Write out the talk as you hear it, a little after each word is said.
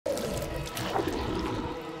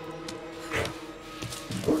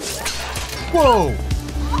¡Wow!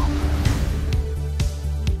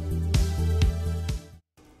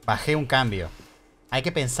 Bajé un cambio. Hay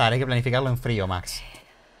que pensar, hay que planificarlo en frío, Max.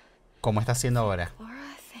 Como está haciendo ahora.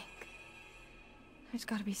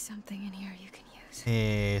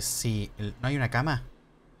 Sí. ¿No hay una cama?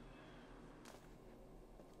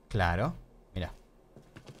 Claro. Mira.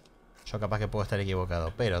 Yo capaz que puedo estar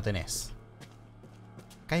equivocado, pero tenés.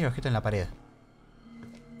 Acá hay un objeto en la pared.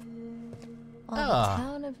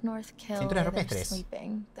 Ah. Pinturas rupestres.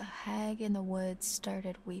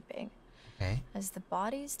 Okay. As the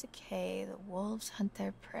bodies decay, the wolves hunt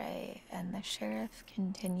their prey, and the sheriff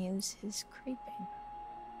continues his creeping.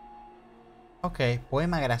 Ok,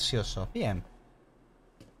 poema gracioso. Bien.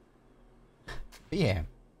 Bien.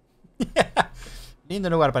 Lindo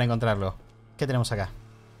lugar para encontrarlo. ¿Qué tenemos acá?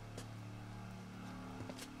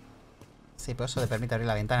 Sí, pero eso le permite abrir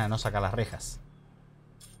la ventana, no sacar las rejas.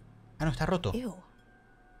 Ah, no, está roto. Ew.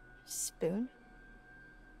 Spoon?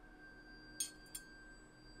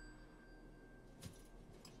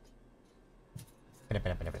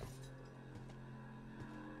 Espera.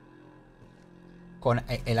 Con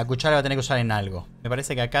la cuchara va a tener que usar en algo. Me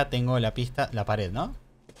parece que acá tengo la pista, la pared, ¿no?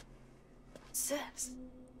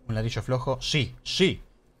 Un ladrillo flojo. Sí.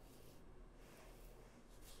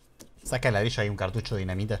 Saca el ladrillo, hay un cartucho de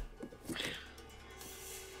dinamita.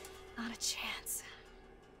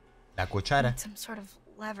 La cuchara. En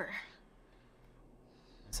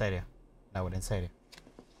serio, Laura, en serio.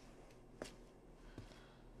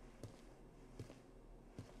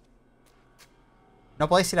 No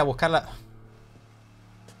podés ir a buscarla.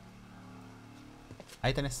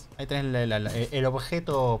 Ahí tenés el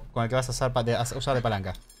objeto con el que vas a usar de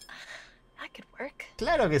palanca.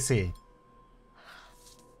 Claro que sí.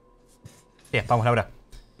 Bien, vamos, Laura.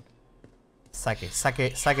 Saque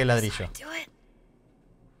el ladrillo.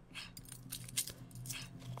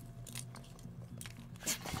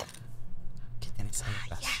 ¿Qué tenés ahí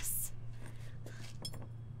atrás?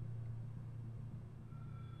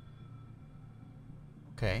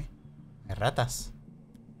 Ok. ¿Hay ratas?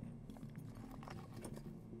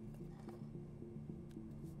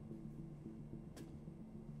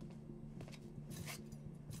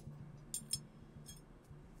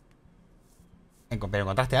 ¿Pero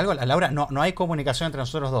encontraste algo, Laura? No hay comunicación entre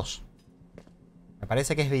nosotros dos. Me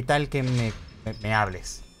parece que es vital que me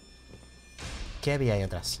hables. ¿Qué había ahí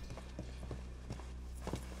atrás?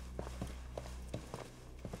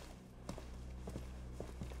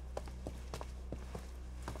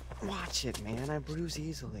 Watch it, man. I bruise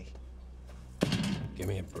easily. Give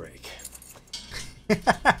me a break.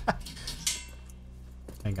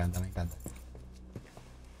 Me encanta.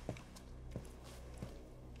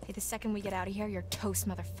 Hey, the second we get out of here, you're toast,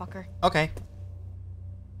 motherfucker. Ok.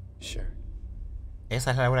 Sure.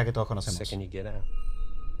 Esa es la Laura que todos conocemos. Second you get out.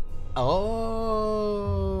 Oh.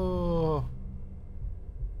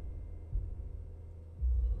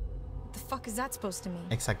 What the fuck is that supposed to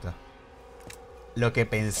mean? Exacto. Lo que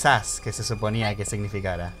pensás que se suponía que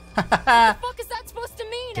significara. What the fuck is that supposed to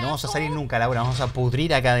mean? Que no vamos a salir nunca, Laura. Vamos a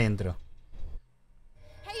pudrir acá adentro.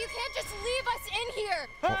 Hey, you can't just leave us in here.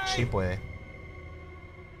 Oh, sí puede.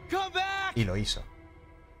 Come back! Y lo hizo.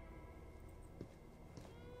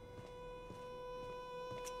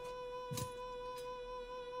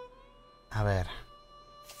 A ver.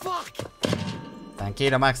 Fuck!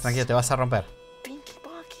 Tranquilo, Max, tranquilo, te vas a romper. Pinky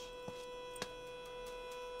Bucky.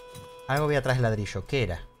 Algo vi atrás del ladrillo. ¿Qué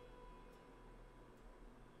era?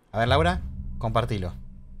 A ver, Laura, compartilo.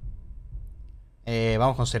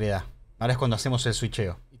 Vamos con seriedad. Ahora es cuando hacemos el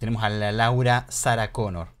switcheo. Y tenemos a la Laura Sarah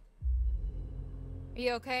Connor. Are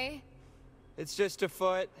you okay? It's just a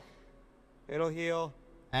foot. It'll heal.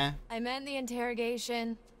 ¿Eh? I meant the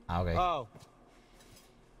interrogation. Ah, ok. Oh.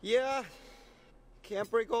 Yeah. Can't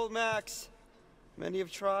break old Max. Many have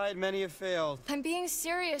tried, many have failed. I'm being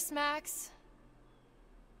serious, Max.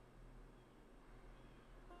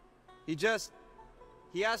 He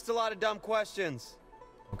asked a lot of dumb questions.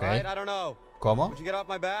 Okay. Right? I don't know. ¿Cómo? Would you get off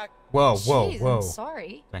my back? Wow. Jeez, I'm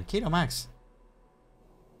sorry. Tranquilo, Max.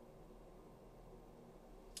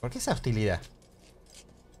 ¿Por qué esa hostilidad?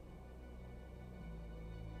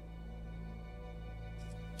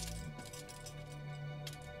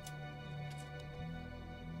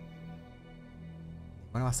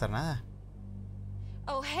 ¿No va a hacer nada?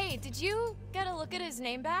 Oh, hey, did you get a look at his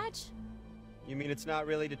name badge? You mean it's not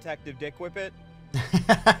really Detective Dick Whippet?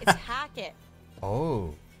 It's Hackett.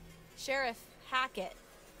 Oh. Sheriff Hackett.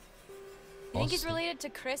 You think he's related to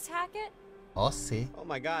Chris Hackett? Oh, sí. Oh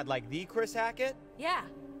my god, like the Chris Hackett? Yeah.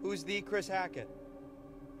 Who's the Chris Hackett?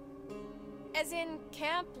 As in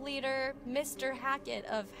camp leader Mr. Hackett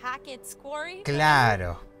of Hackett's Quarry?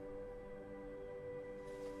 Claro.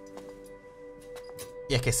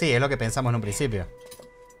 Y es que sí, es lo que pensamos en un principio.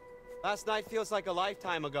 Last night feels like a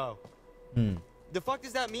lifetime ago. Hmm. The fuck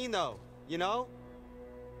does that mean, though? You know?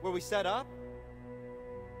 Where we set up?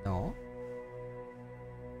 No.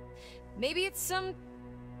 Maybe it's some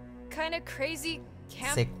kind of crazy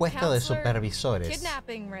camp Secuestro de counselor supervisores.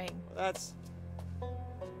 kidnapping ring. That's...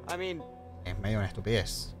 I mean... Es medio una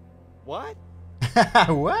estupidez. What?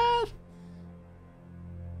 What?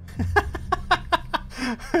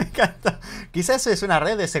 Me encanta. Quizás es una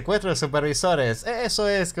red de secuestro de supervisores. Eso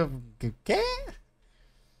es... ¿Qué?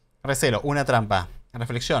 Recelo, una trampa.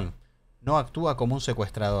 Reflexión. No actúa como un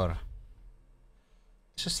secuestrador.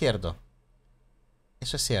 Eso es cierto.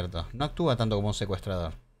 Eso es cierto. No actúa tanto como un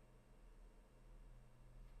secuestrador.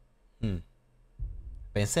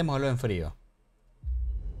 Pensémoslo en frío.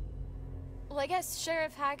 Well, I guess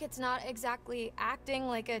Sheriff Hackett's not exactly acting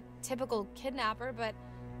like a typical kidnapper, but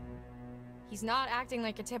he's not acting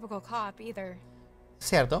like a typical cop either.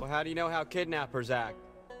 Cierto. Well, how do you know how kidnappers act?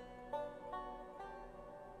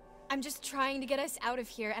 I'm just trying to get us out of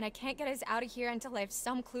here, and I can't get us out of here until I have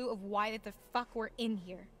some clue of why the fuck we're in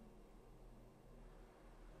here.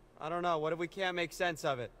 I don't know. What if we can't make sense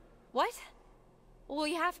of it? What? Well,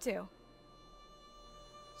 we have to.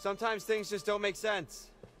 Sometimes things just don't make sense.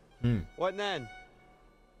 What then?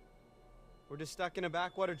 We're just stuck in a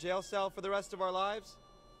backwater jail cell for the rest of our lives?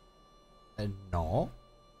 No.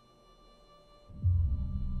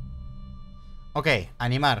 Ok,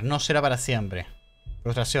 animar. No será para siempre.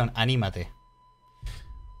 Frustración, anímate.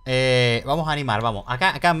 Vamos a animar, vamos.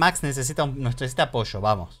 Acá Max necesita apoyo,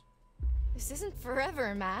 vamos. This isn't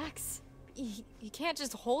forever, Max. You can't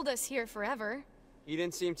just hold us here forever. You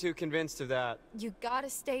didn't seem too convinced of that. You gotta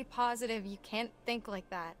stay positive. You can't think like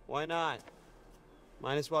that. Why not?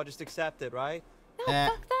 Might as well just accept it, right? No,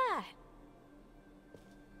 fuck that.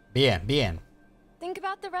 Bien, bien. Think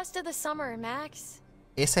about the rest of the summer, Max.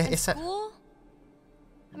 Esa... School?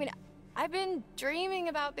 I mean, I've been dreaming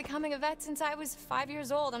about becoming a vet since I was 5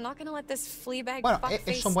 years old. I'm not gonna let this fleabag Bueno, fuckface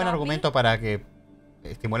es un buen stop argumento me. para que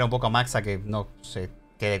estimule un poco a Max a que no se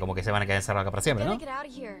quede como que se van a quedar encerrados acá para siempre, I'm ¿no? gonna get out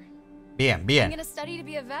of here. Bien, I'm bien. gonna study to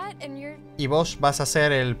be a vet, and you're... Y vos vas a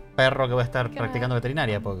ser el perro que va a estar Gonna- practicando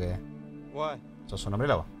veterinaria porque What? sos un hombre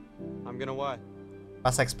lobo. I'm gonna what?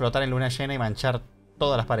 Vas a explotar en luna llena y manchar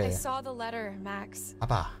todas las I paredes. saw the letter, Max.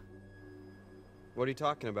 Papá, What are you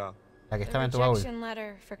talking about? la que The estaba en tu baúl. rejection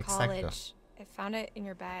letter for Exacto. college. I found it in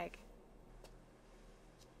your bag.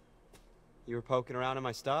 You were poking around in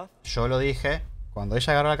my stuff? Yo lo dije. Cuando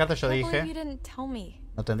ella agarró la carta, yo I can't believe you dije: didn't tell me.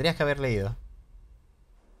 no tendrías que haber leído.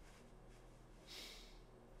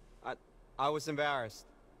 I was embarrassed.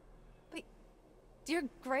 Wait, your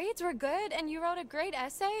grades were good, and you wrote a great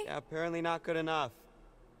essay? Yeah, apparently not good enough.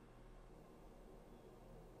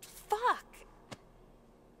 Fuck!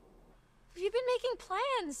 You've been making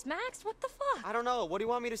plans, Max. What the fuck? I don't know. What do you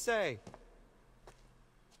want me to say?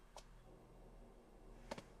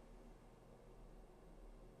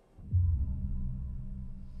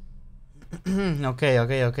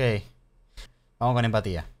 Ok. Vamos con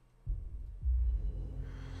empatía.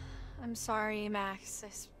 I'm sorry, Max.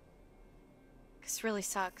 This really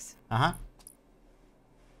sucks. Ajá.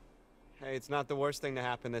 Hey, it's not the worst thing to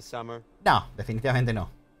happen this summer. No, definitivamente no.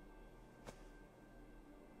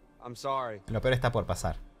 I'm sorry. Lo peor está por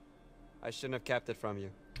pasar. I shouldn't have kept it from you.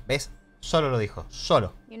 ¿Ves? Solo lo dijo.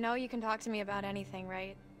 Solo. You know you can talk to me about anything,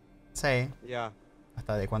 right? Sí. Yeah.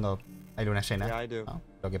 Hasta de cuando hay luna llena. Yeah, I do. ¿No?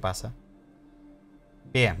 Lo que pasa.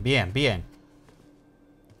 Bien.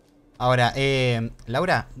 Ahora,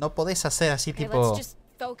 Laura, ¿no podés hacer así Okay, tipo let's just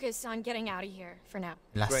focus on getting out of here for now.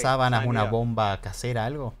 las Great, sábanas, sign me una up. bomba casera,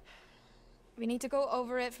 algo? We need to go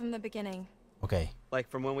over it from the beginning. Ok, Like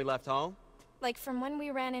from when we left home? Like from when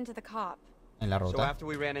we ran into the cop. en la So ruta. after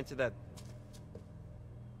we ran into the...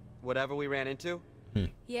 Whatever we ran into?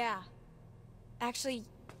 Yeah. Actually,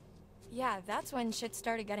 yeah, that's when shit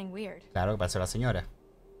started getting weird. Claro que pasó la señora.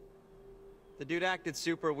 The dude acted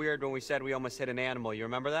super weird when we said we almost hit an animal. You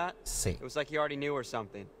remember that? Sí. It was like he already knew or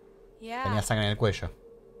something. Yeah. Tenía sangre en el cuello.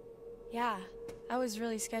 Yeah. That was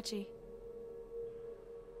really sketchy.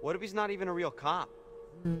 What if he's not even a real cop?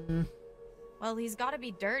 Well, he's gotta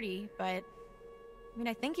be dirty, but... I mean,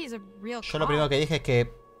 I think he's a real Yo cop. lo primero que dije es que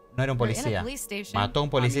no era un We're in a policía. police station. Mató a un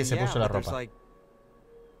policía y se puso la but there's ropa. like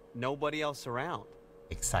nobody else around.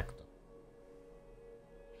 Exacto.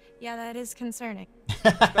 Yeah, that is concerning.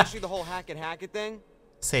 Especially the whole Hackett thing.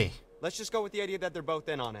 Sí. Let's just go with the idea that they're both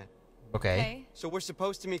in on it. Ok. Okay. So we're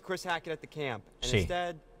supposed to meet Chris Hackett at the camp, and Sí.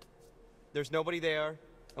 instead, there's nobody there,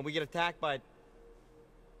 and we get attacked by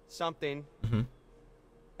something, Ujú.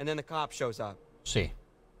 and then the cop shows up. Sí.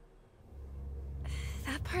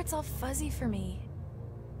 That part's all fuzzy for me.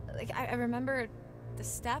 Like, I remember the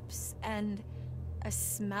steps and a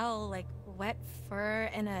smell like wet fur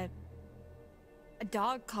and a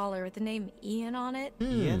dog collar with the name Ian on it.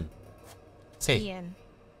 Ian? Sí. Ian.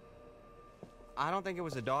 I don't think it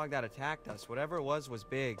was a dog that attacked us. Whatever it was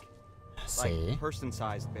big. Like, Sí.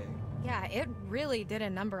 person-sized big. Yeah, it really did a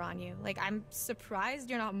number on you. Like, I'm surprised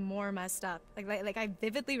you're not more messed up. Like I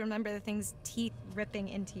vividly remember the thing's teeth ripping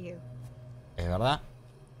into you. Es verdad.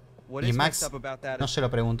 What Y is Max messed up about that? no se lo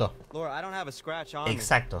preguntó. Laura, I don't have a scratch on me.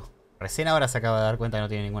 Exacto. Recién ahora se acaba de dar cuenta que no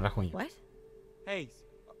tiene ningún rasguño. What? Hey,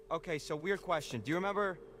 okay, so weird question. Do you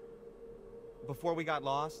remember before we got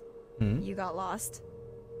lost? You got lost?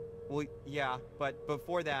 Well, yeah, but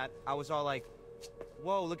before that, I was all like,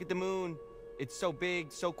 whoa, look at the moon. It's so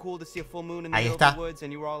big, so cool to see a full moon in the Ahí middle está. of the woods.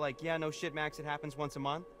 And you were all like, yeah, no shit, Max, it happens once a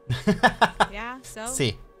month. Yeah, so?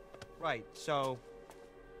 Sí. Right, so,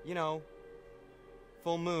 you know,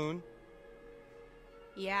 full moon.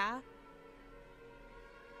 Yeah.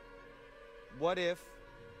 What if,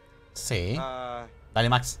 Sí. Dale,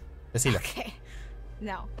 Max. Decilo. Okay.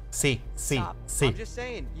 No. Sí, sí, Stop. sí. I'm just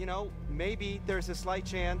saying, you know, maybe there's a slight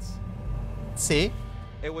chance Sí.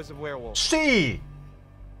 it was a werewolf. Sí.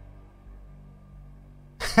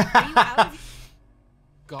 Are you out of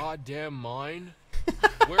Goddamn mine?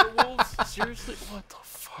 Werewolves? Seriously? What the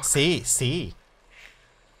fuck? Sí, sí.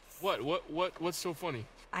 What's so funny?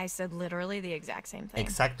 I said literally the exact same thing.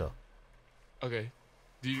 Exacto. Okay.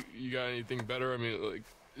 Do you got anything better? I mean, like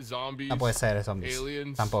zombies, No puede ser zombies.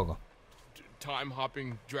 aliens, Tampoco. time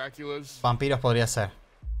hopping Draculas. Vampiros podría ser.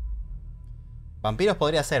 Vampiros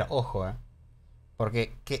podría ser, ojo,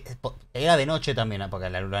 Porque era de noche también, porque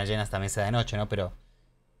la luna llena también se da de noche, ¿no? Pero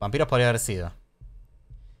vampiros podría haber sido.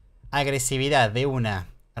 Agresividad de una.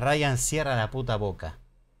 Ryan cierra la puta boca.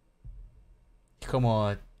 Es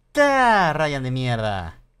como... ¡Ah, Ryan de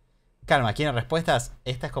mierda! Calma, ¿quieren respuestas?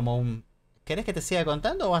 Esta es como un... ¿Querés que te siga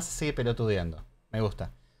contando o vas a seguir pelotudeando? Me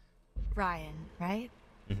gusta. Ryan, right?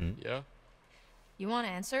 Yeah. You want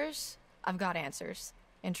answers? I've got answers.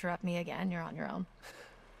 Interrupt me again, you're on your own.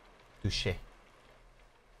 Touché.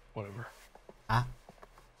 Whatever. Ah.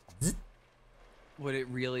 Would it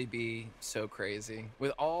really be so crazy?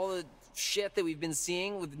 With all the shit that we've been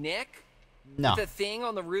seeing with Nick? No. With the thing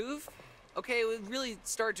on the roof? Okay, it would really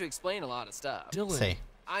start to explain a lot of stuff. Dylan. Sí.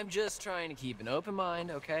 I'm just trying to keep an open mind,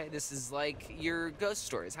 okay? This is like your ghost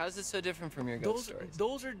stories. How is this so different from your ghost stories?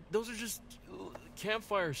 Those are just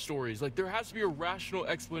campfire stories. Like there has to be a rational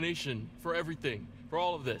explanation for everything, for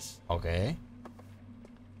all of this. Ok.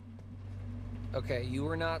 Okay, you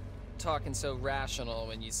were not talking so rational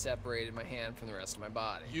when you separated my hand from the rest of my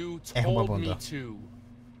body. You Es un buen told me punto. to.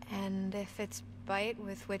 And if it's bite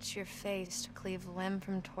with which you're faced, cleave limb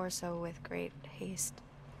from torso with great haste.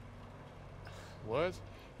 What?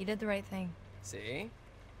 You did the right thing. See?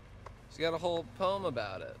 She's got a whole poem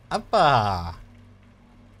about it. ¡Apa!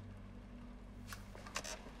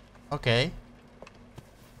 Ok.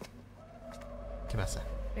 ¿Qué pasa?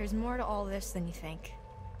 There's more to all this than you think.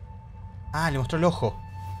 Ah, le mostró el ojo.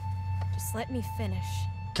 Just let me finish.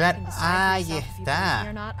 Claro. You can decide for Ahí yourself if you believe me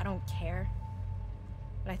or está. not, I don't care.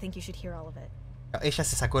 But I think you should hear all of it. Ella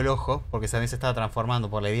se sacó el ojo porque también se estaba transformando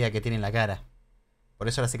por la idea que tiene en la cara. Por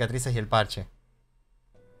eso las cicatrices y el parche.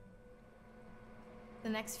 The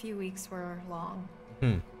next few weeks were long.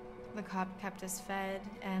 Hmm. The cop kept us fed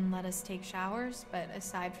and let us take showers, but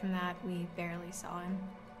aside from that, we barely saw him.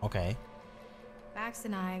 Ok. Max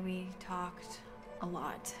and I, we talked a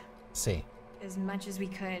lot. Sí. As much as we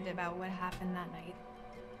could about what happened that night.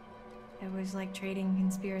 It was like trading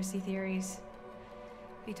conspiracy theories.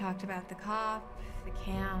 We talked about the cop, the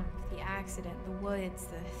camp, the accident, the woods,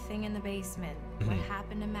 the thing in the basement, what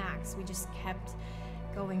happened to Max. We just kept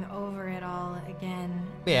going over it all again.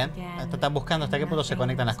 Bien. Again, Están buscando hasta qué punto se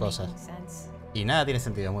nothing conectan las was cosas. making sense. Y nada tiene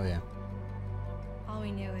sentido, muy bien. All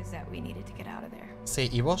we knew is that we needed to get out of there. Sí,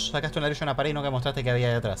 y vos sacaste un ladrillo en una pared y nunca mostraste qué había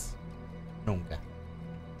ahí atrás. Nunca.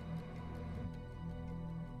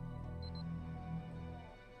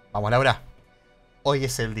 Vamos, Laura. Hoy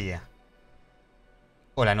es el día.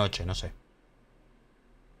 O la noche, no sé.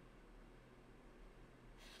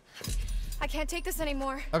 I can't take this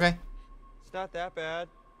anymore. Ok. It's not that bad.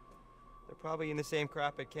 They're probably in the same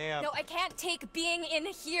crap at camp. No, I can't take being in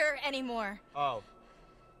here anymore. Oh.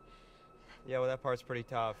 Yeah, well, that part's pretty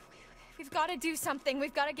tough. We've got to do something.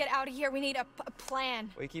 We've got to get out of here. We need a plan.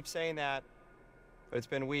 We keep saying that, but it's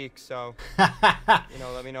been weeks, so, you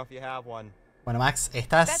know, let me know if you have one. Bueno, Max,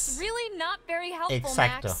 estás... That's really not very helpful,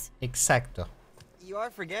 Exacto, Max. exacto. You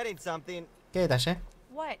are forgetting something. ¿Qué detalle?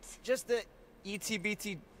 What? Just the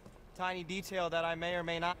ETBT tiny detail that I may or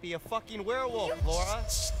may not be a fucking werewolf, Laura.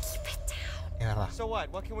 Keep it down. Es verdad. So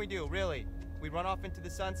what? What can we do, really? We run off into the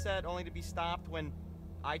sunset only to be stopped when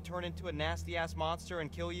I turn into a nasty-ass monster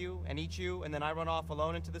and kill you and eat you, and then I run off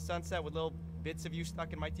alone into the sunset with little bits of you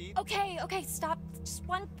stuck in my teeth? Okay, stop. Just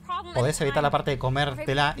one problem. Podés evitar la parte de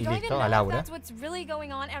comértela y listo, a Laura. That's what's really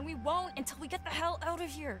going on, and we won't until we get the hell out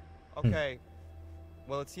of here. Okay.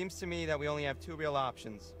 Well, it seems to me that we only have two real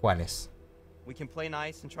options. ¿Cuáles? We can play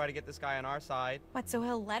nice and try to get this guy on our side. What, so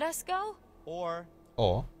he'll let us go? Or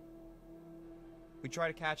O. we try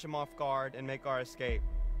to catch him off guard and make our escape.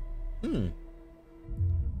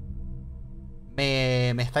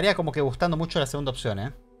 Me estaría como que gustando mucho la segunda opción,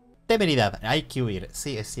 ¿eh? Temeridad. Hay que huir.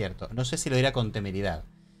 Sí, es cierto. No sé si lo dirá con temeridad.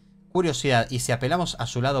 Curiosidad. ¿Y si apelamos a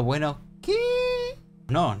su lado bueno? ¿Qué?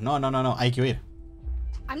 No. Hay que huir.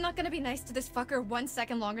 I'm not gonna be nice to this fucker 1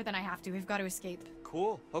 second longer than I have to. We've got to escape.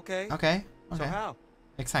 Cool. Okay. Ok. So how?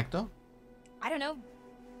 Exacto. I don't know.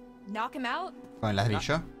 Knock him out? Con el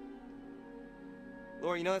ladrillo.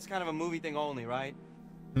 Laura, you know that's kind of a movie thing only, right?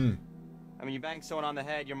 I mean, you bang someone on the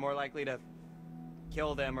head, you're more likely to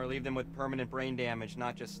kill them or leave them with permanent brain damage,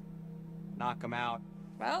 not just knock them out.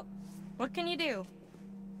 Well, what can you do?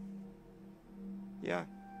 Yeah.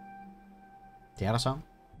 Tienes razón.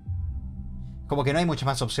 Como que no hay muchas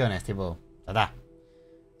más opciones, tipo... Ta.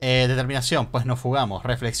 Determinación, pues nos fugamos.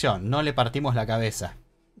 Reflexión, no le partimos la cabeza.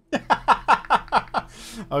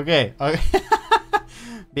 Ok.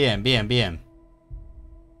 Bien.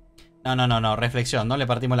 No. Reflexión, no le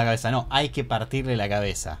partimos la cabeza. No, hay que partirle la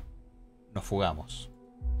cabeza. Nos fugamos.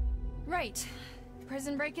 Right.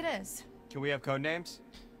 Prison break it is. Can we have code names?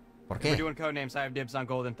 ¿Por If we're qué? doing code names, I have dibs on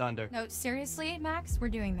Golden Thunder. No, seriously, Max? We're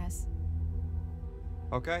doing this.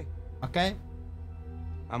 Okay. Ok.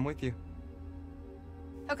 I'm with you.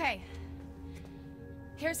 Okay.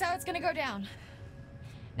 Here's how it's gonna go down.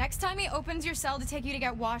 Next time he opens your cell to take you to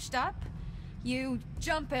get washed up, you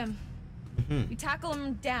jump him. You tackle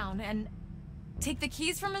him down and take the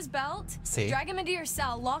keys from his belt, Sí. drag him into your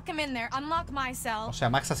cell, lock him in there, unlock my cell, O sea,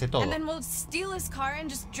 Max hace todo. and then we'll steal his car and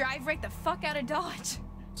just drive right the fuck out of Dodge.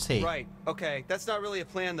 Sí. Right. Okay. That's not really a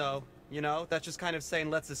plan, though. You know, that's just kind of saying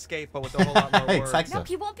let's escape, but with a whole lot more words. Exacto. No,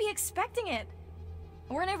 he won't be expecting it.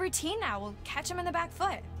 We're in a routine now. We'll catch him in the back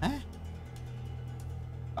foot. ¿Eh?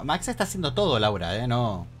 Max está haciendo todo, Laura, ¿eh?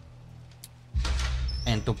 No.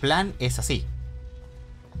 En tu plan es así.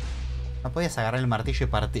 ¿No podías agarrar el martillo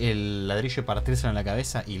y el ladrillo y partírselo en la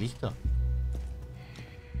cabeza y listo?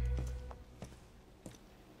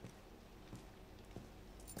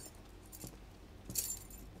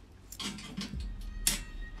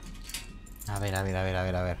 A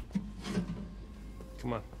ver.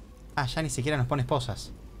 Come on. Ah, ya ni siquiera nos pone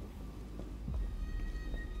esposas.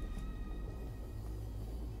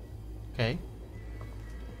 Ok.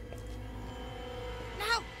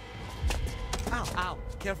 Ow, ow.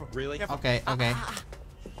 Careful. Really? Careful. Ok.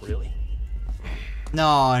 Really?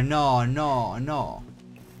 No.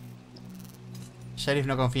 Sheriff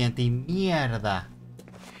no confía en ti. Mierda.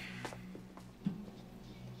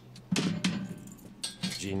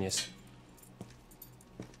 Genius.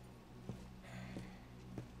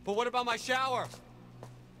 But what about my shower?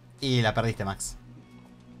 Y la perdiste, Max.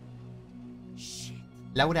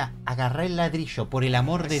 Laura, agarrá el ladrillo, por el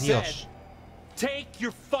amor de Dios. Take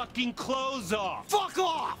your fucking clothes off. Fuck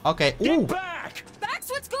off. Ok. Get back. Max,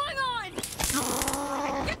 what's going on?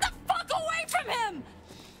 Get the fuck away from him!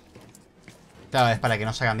 Claro, es para que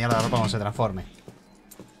no se haga mierda la ropa cuando se transforme.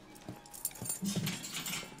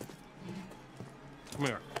 Come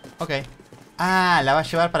here. Ok. Ah, la va a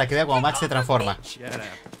llevar para que vea cuando Max se transforma. Shut up.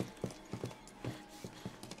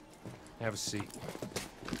 Have a seat.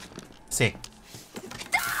 Sí.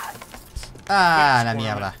 Ah, la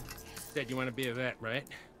mierda. Said you want to be a vet, right?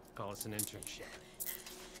 Call us an internship.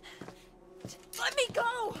 Let me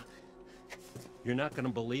go! You're not gonna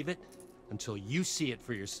believe it until you see it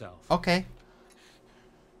for yourself. Ok.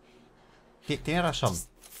 Tiene razón.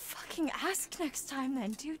 Fucking ask next time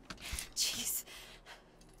then, dude. Jeez.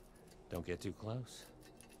 Don't get too close.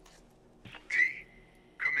 T,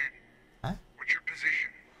 come in. ¿Eh? What's your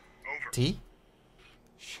position? Over. ¿Sí?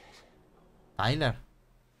 Tyler.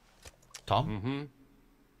 Tom. Mm-hmm.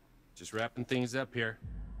 Just wrapping things up here.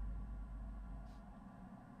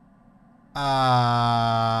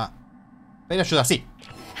 Pero ayuda, sí.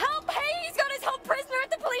 Help! Hey, he's got his held prisoner at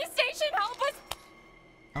the police station! Help us!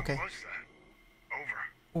 Ok. What's that?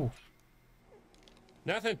 Over.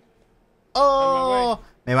 Nothing. ¡Oh!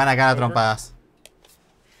 Me van a caer a trompadas.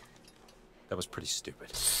 That was pretty stupid.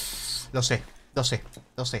 Lo sé.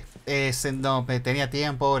 No, tenía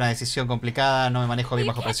tiempo, una decisión complicada, no me manejo bien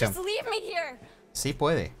You bajo can't presión. just leave me here! Sí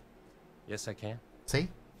puede. Yes, I can. ¿Sí?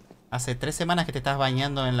 Hace 3 semanas que te estás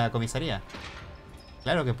bañando en la comisaría.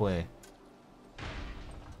 Claro que puede.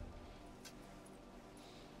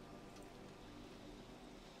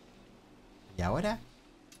 ¿Y ahora?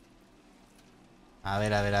 A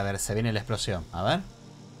ver, a ver, a ver. Se viene la explosión. A ver.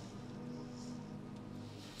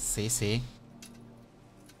 Sí, sí.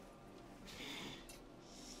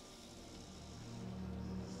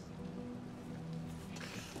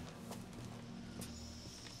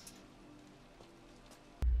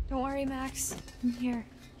 Don't worry, Max. I'm here.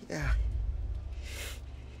 Yeah.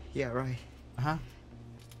 Yeah, right. Ajá.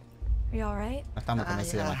 Are you alright? No estamos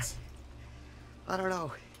convencidos, yeah. Max. I don't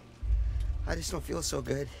know. I just don't feel so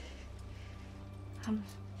good.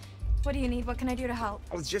 What do you need? What can I do to help?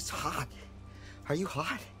 I was just hot. Are you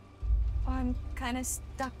hot? Oh, I'm kind of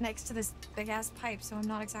stuck next to this big-ass pipe, so I'm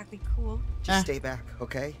not exactly cool. Just stay back,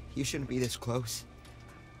 okay? You shouldn't be this close.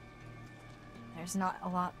 There's not a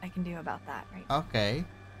lot I can do about that, right? Ok.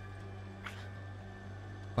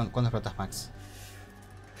 ¿Cuándo explotas, Max?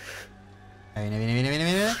 Ahí viene, viene, viene, viene,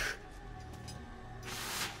 viene.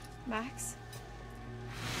 Max?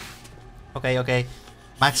 Ok, ok.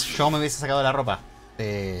 Max, yo me hubiese sacado la ropa.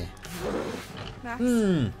 Max?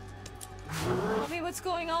 Tell me what's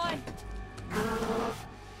going on.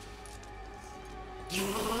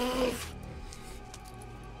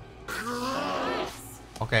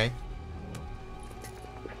 Ok.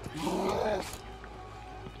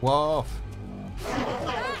 Wow.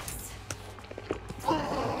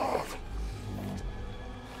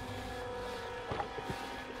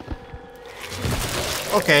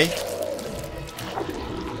 Ok.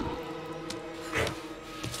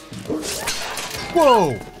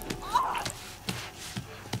 Wow.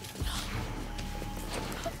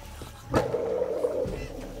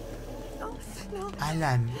 A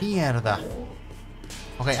la mierda.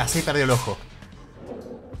 Ok, así perdió el ojo.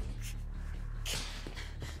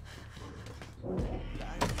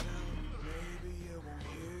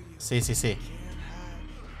 Sí, sí, sí.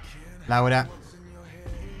 Laura,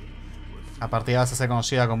 a partir de ahora vas a ser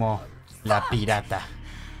conocida como la pirata.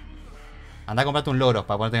 Anda a comprarte un loro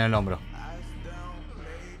para ponerte en el hombro.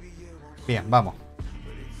 Bien, vamos.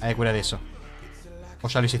 Hay que curar eso. O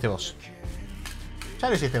ya lo hiciste vos. Ya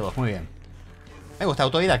lo hiciste vos, muy bien. Me gusta,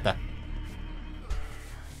 autodidacta.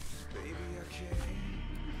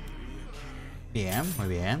 Bien, muy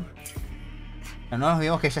bien. No nos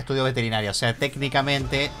olvidemos que ella estudió veterinaria. O sea,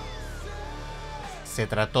 técnicamente se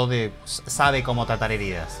trató de... Sabe cómo tratar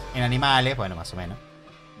heridas. En animales, bueno, más o menos.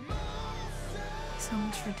 So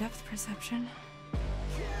much for depth perception.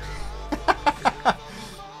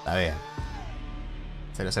 Está bien.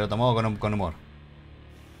 Se lo tomó con humor.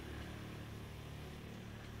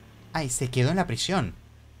 Ay, se quedó en la prisión.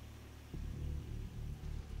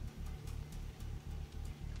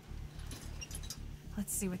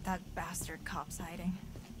 Let's see what that bastard cop's hiding.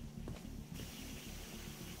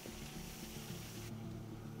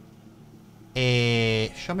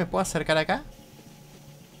 ¿Yo me puedo acercar acá?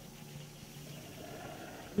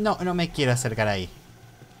 No, no me quiero acercar ahí.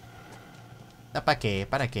 ¿Para qué?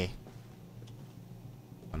 ¿Para qué?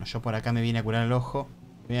 Bueno, yo por acá me vine a curar el ojo.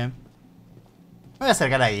 Bien. Me voy a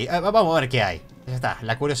acercar ahí. Vamos a ver qué hay. Ya está.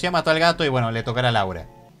 La curiosidad mató al gato y bueno, le tocará a Laura.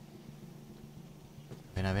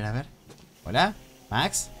 A ver, a ver, a ver. Hola.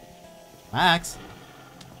 Max. Max.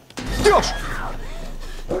 ¡Dios!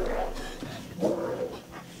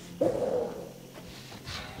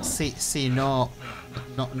 Sí, sí, no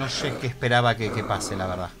sé qué esperaba que pase, la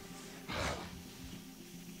verdad.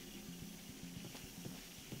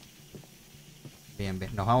 Bien,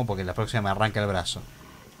 bien. Nos vamos porque la próxima me arranca el brazo.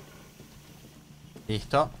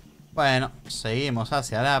 Listo. Bueno, seguimos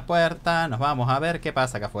hacia la puerta. Nos vamos a ver qué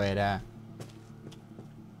pasa acá afuera.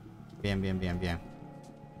 Bien, bien, bien, bien.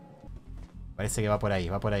 Parece que va por ahí,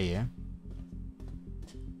 ¿eh?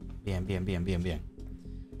 Bien, bien, bien, bien, bien.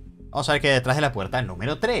 Vamos a ver qué hay detrás de la puerta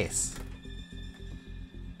número 3.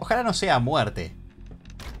 Ojalá no sea muerte.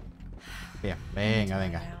 Bien, venga,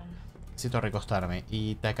 venga. Necesito recostarme.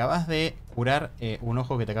 Y te acabas de curar un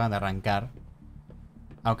ojo que te acaban de arrancar.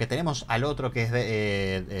 Aunque tenemos al otro que es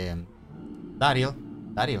de... Dario.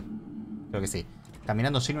 Dario. Creo que sí.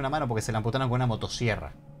 Caminando sin una mano porque se la amputaron con una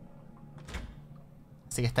motosierra.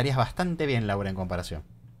 Así que estarías bastante bien, Laura, en comparación.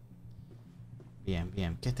 Bien,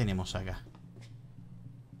 bien. ¿Qué tenemos acá?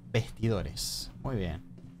 Vestidores. Muy bien.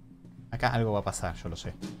 Acá algo va a pasar, yo lo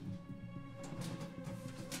sé.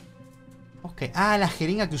 Ok. Ah, la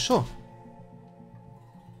jeringa que usó.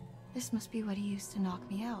 This must be what he used to knock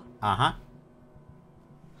me out. Ajá.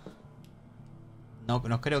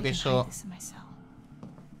 No creo que eso...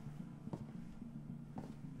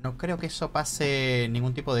 No creo que eso pase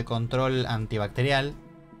ningún tipo de control antibacterial.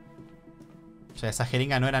 sea, esa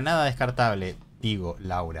jeringa no era nada descartable, digo,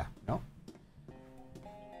 Laura, ¿no?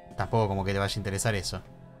 Tampoco como que te vaya a interesar eso.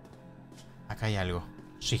 Acá hay algo.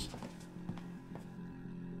 Sí.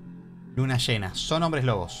 Luna llena. Son hombres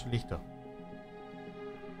lobos. Listo.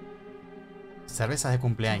 Cervezas de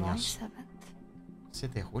cumpleaños.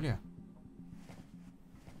 7 de julio.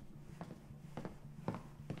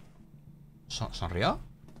 ¿Sonrió?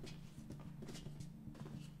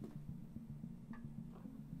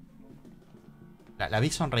 La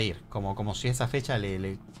vi sonreír. Como si esa fecha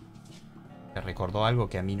le recordó algo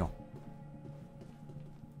que a mí no.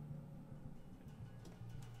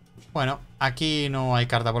 Bueno, aquí no hay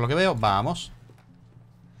carta por lo que veo. Vamos.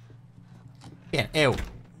 Bien,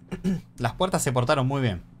 Las puertas se portaron muy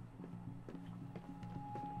bien.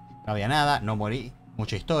 No había nada, no morí.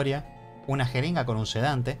 Mucha historia. Una jeringa con un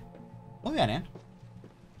sedante. Muy bien,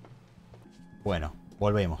 Bueno,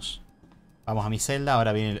 volvemos. Vamos a mi celda,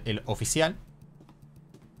 ahora viene el oficial.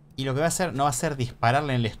 Y lo que va a hacer no va a ser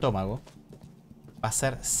dispararle en el estómago. Va a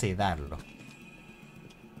ser sedarlo.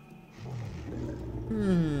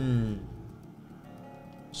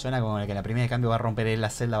 Suena como que la primera de cambio va a romper la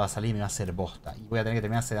celda, va a salir y me va a hacer bosta. Y voy a tener que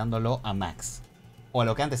terminar sedándolo a Max. O a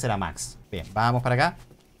lo que antes era Max. Bien, vamos para acá.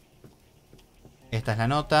 Esta es la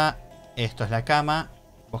nota. Esto es la cama.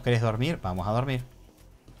 ¿Vos querés dormir? Vamos a dormir.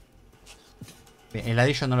 Bien, el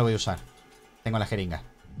ladrillo no lo voy a usar. Tengo la jeringa.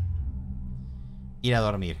 Ir a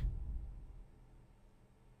dormir.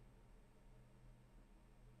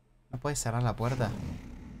 ¿No puedes cerrar la puerta?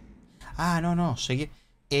 Ah, no, seguir.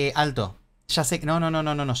 Alto. Ya sé.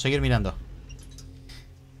 No, seguir mirando.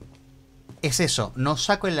 Es eso. No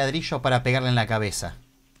saco el ladrillo para pegarle en la cabeza.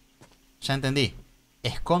 Ya entendí.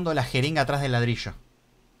 Escondo la jeringa atrás del ladrillo.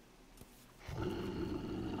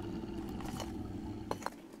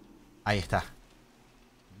 Ahí está.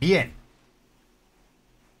 Bien.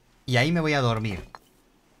 Y ahí me voy a dormir.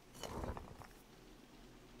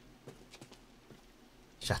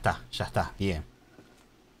 Ya está, bien.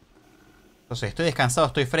 Entonces, estoy descansado,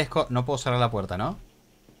 estoy fresco. No puedo cerrar la puerta, ¿no?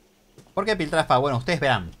 ¿Por qué Piltrafa? Bueno, ustedes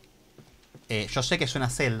verán. Yo sé que es una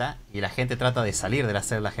celda y la gente trata de salir de la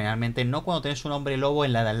celda generalmente. No cuando tenés un hombre lobo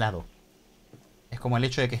en la de al lado. Es como el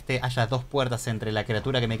hecho de que haya dos puertas entre la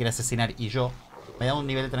criatura que me quiere asesinar y yo. Me da un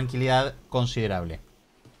nivel de tranquilidad considerable.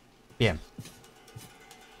 Bien.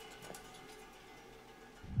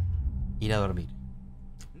 Ir a dormir.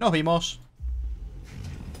 Nos vimos.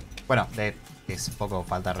 Bueno, es poco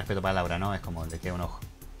falta de respeto para Laura, ¿no? Es como le queda un ojo.